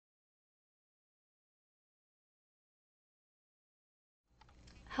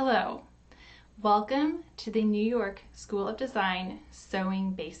Hello, welcome to the New York School of Design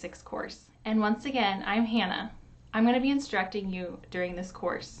Sewing Basics course. And once again, I'm Hannah. I'm going to be instructing you during this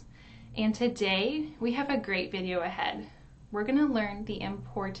course. And today we have a great video ahead. We're going to learn the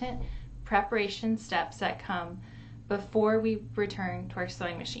important preparation steps that come before we return to our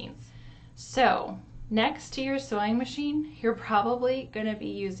sewing machines. So, next to your sewing machine, you're probably going to be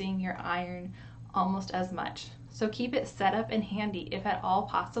using your iron almost as much. So keep it set up and handy if at all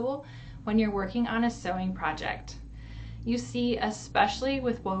possible when you're working on a sewing project. You see, especially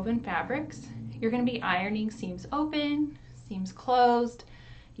with woven fabrics, you're going to be ironing seams open, seams closed.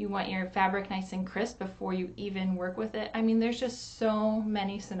 You want your fabric nice and crisp before you even work with it. I mean, there's just so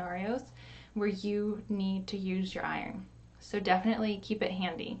many scenarios where you need to use your iron. So definitely keep it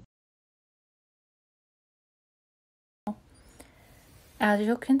handy. As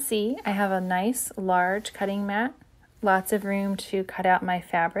you can see, I have a nice large cutting mat, lots of room to cut out my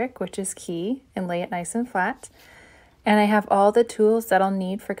fabric, which is key, and lay it nice and flat. And I have all the tools that I'll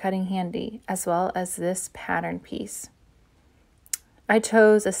need for cutting handy, as well as this pattern piece. I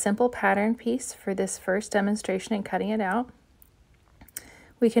chose a simple pattern piece for this first demonstration in cutting it out.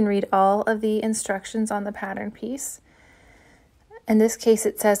 We can read all of the instructions on the pattern piece. In this case,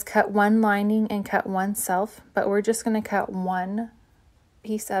 it says cut one lining and cut one self, but we're just going to cut one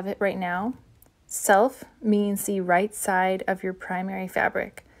piece of it right now. Self means the right side of your primary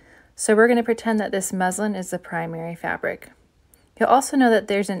fabric. So we're going to pretend that this muslin is the primary fabric. You'll also know that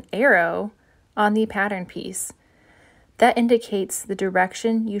there's an arrow on the pattern piece. That indicates the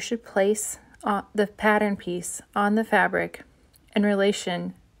direction you should place the pattern piece on the fabric in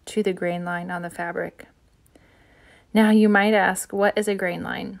relation to the grain line on the fabric. Now you might ask, what is a grain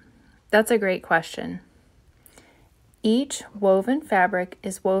line? That's a great question. Each woven fabric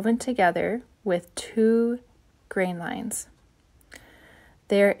is woven together with two grain lines.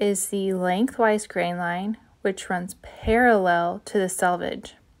 There is the lengthwise grain line, which runs parallel to the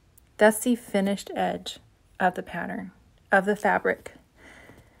selvage. That's the finished edge of the pattern, of the fabric.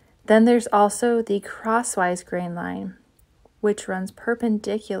 Then there's also the crosswise grain line, which runs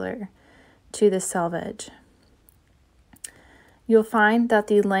perpendicular to the selvage. You'll find that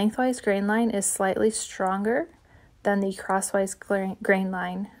the lengthwise grain line is slightly stronger than the crosswise grain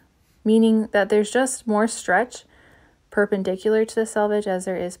line, meaning that there's just more stretch perpendicular to the selvage as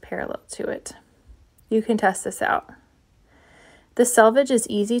there is parallel to it. You can test this out. The selvage is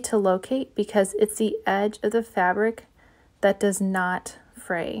easy to locate because it's the edge of the fabric that does not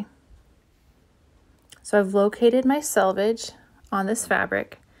fray. So I've located my selvage on this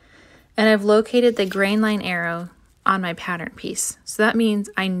fabric, and I've located the grain line arrow on my pattern piece. So that means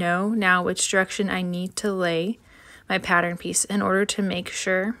I know now which direction I need to lay my pattern piece in order to make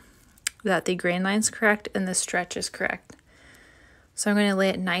sure that the grain line is correct and the stretch is correct. So I'm going to lay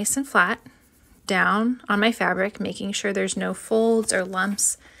it nice and flat down on my fabric, making sure there's no folds or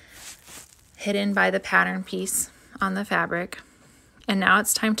lumps hidden by the pattern piece on the fabric. And now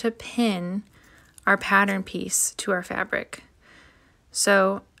it's time to pin our pattern piece to our fabric.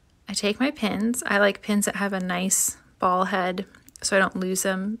 So I take my pins. I like pins that have a nice ball head so I don't lose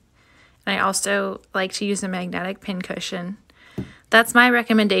them. And I also like to use a magnetic pin cushion. That's my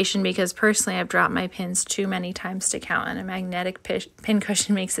recommendation because personally I've dropped my pins too many times to count, and a magnetic pin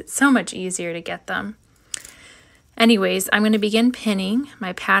cushion makes it so much easier to get them. Anyways, I'm going to begin pinning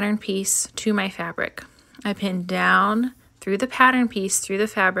my pattern piece to my fabric. I pin down through the pattern piece, through the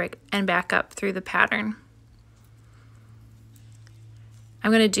fabric, and back up through the pattern.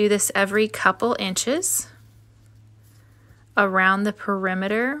 I'm going to do this every couple inches around the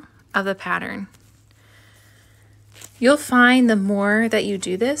perimeter of the pattern. You'll find the more that you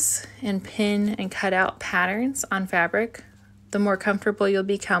do this and pin and cut out patterns on fabric, the more comfortable you'll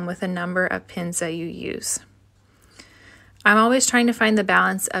become with the number of pins that you use. I'm always trying to find the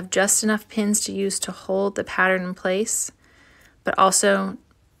balance of just enough pins to use to hold the pattern in place, but also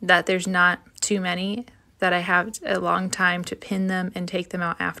that there's not too many, that I have a long time to pin them and take them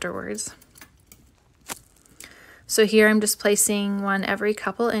out afterwards. So here I'm just placing one every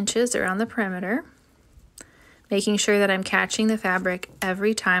couple inches around the perimeter, making sure that I'm catching the fabric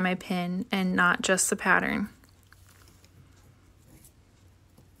every time I pin and not just the pattern.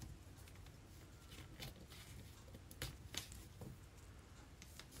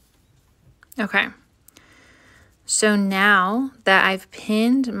 Okay, so now that I've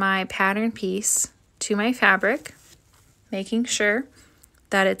pinned my pattern piece to my fabric, making sure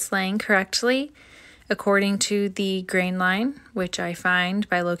that it's laying correctly according to the grain line, which I find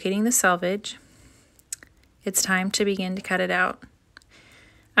by locating the selvage, it's time to begin to cut it out.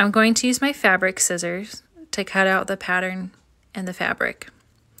 I'm going to use my fabric scissors to cut out the pattern and the fabric.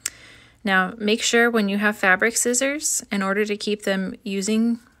 Now, make sure when you have fabric scissors, in order to keep them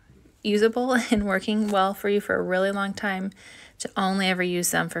usable and working well for you for a really long time, to only ever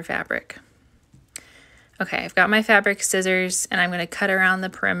use them for fabric. Okay, I've got my fabric scissors and I'm going to cut around the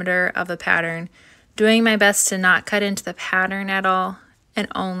perimeter of the pattern, doing my best to not cut into the pattern at all and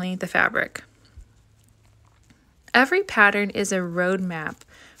only the fabric. Every pattern is a roadmap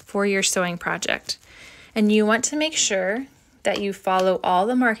for your sewing project, and you want to make sure that you follow all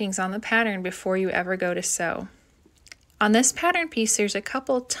the markings on the pattern before you ever go to sew. On this pattern piece, there's a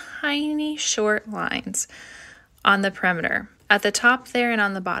couple tiny short lines on the perimeter, at the top there and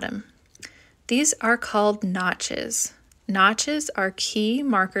on the bottom. These are called notches. Notches are key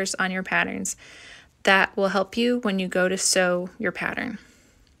markers on your patterns that will help you when you go to sew your pattern.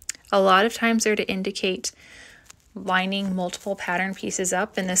 A lot of times they're to indicate lining multiple pattern pieces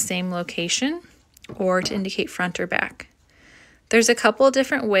up in the same location or to indicate front or back. There's a couple of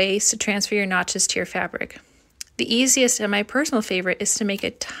different ways to transfer your notches to your fabric. The easiest and my personal favorite is to make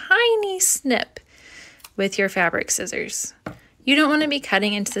a tiny snip with your fabric scissors. You don't want to be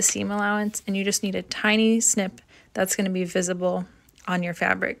cutting into the seam allowance, and you just need a tiny snip that's going to be visible on your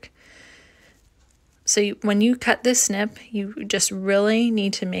fabric. So when you cut this snip, you just really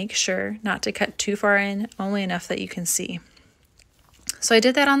need to make sure not to cut too far in, only enough that you can see. So I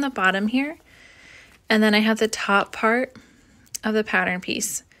did that on the bottom here, and then I have the top part of the pattern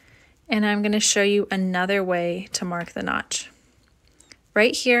piece, and I'm going to show you another way to mark the notch.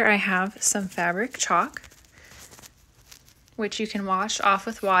 Right here I have some fabric chalk, which you can wash off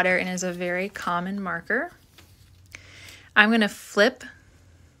with water and is a very common marker. I'm going to flip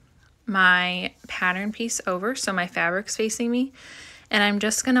my pattern piece over so my fabric's facing me, and I'm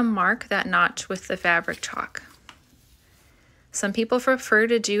just going to mark that notch with the fabric chalk. Some people prefer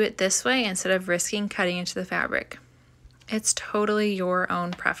to do it this way instead of risking cutting into the fabric. It's totally your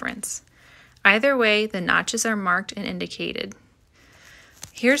own preference. Either way, the notches are marked and indicated.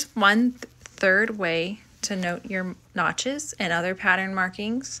 Here's one third way to note your notches and other pattern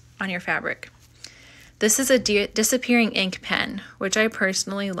markings on your fabric. This is a disappearing ink pen, which I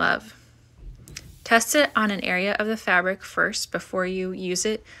personally love. Test it on an area of the fabric first before you use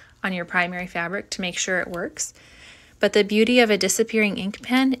it on your primary fabric to make sure it works. But the beauty of a disappearing ink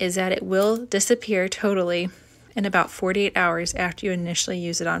pen is that it will disappear totally in about 48 hours after you initially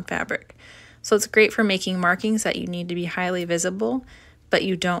use it on fabric. So it's great for making markings that you need to be highly visible, but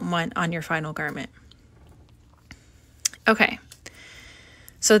you don't want on your final garment. Okay,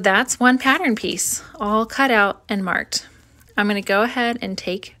 so that's one pattern piece, all cut out and marked. I'm going to go ahead and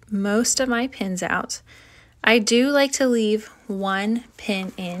take most of my pins out. I do like to leave one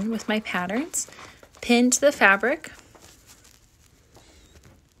pin in with my patterns, pinned to the fabric.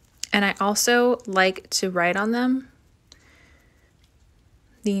 And I also like to write on them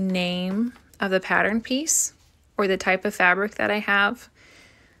the name of the pattern piece or the type of fabric that I have,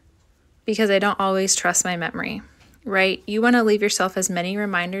 because I don't always trust my memory, right? You want to leave yourself as many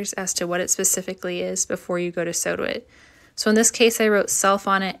reminders as to what it specifically is before you go to sew to it. So in this case, I wrote self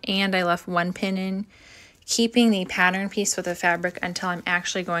on it and I left one pin in, keeping the pattern piece with the fabric until I'm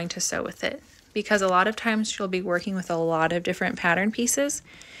actually going to sew with it. Because a lot of times you'll be working with a lot of different pattern pieces,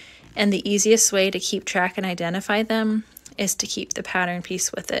 and the easiest way to keep track and identify them is to keep the pattern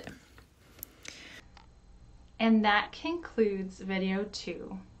piece with it. And that concludes video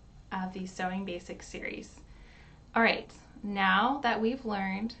 2 of the Sewing Basics series. All right, now that we've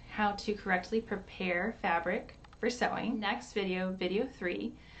learned how to correctly prepare fabric for sewing, next video, video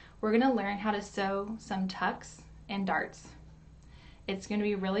 3, we're going to learn how to sew some tucks and darts. It's going to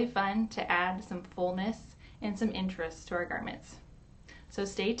be really fun to add some fullness and some interest to our garments. So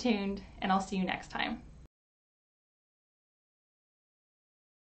stay tuned, and I'll see you next time.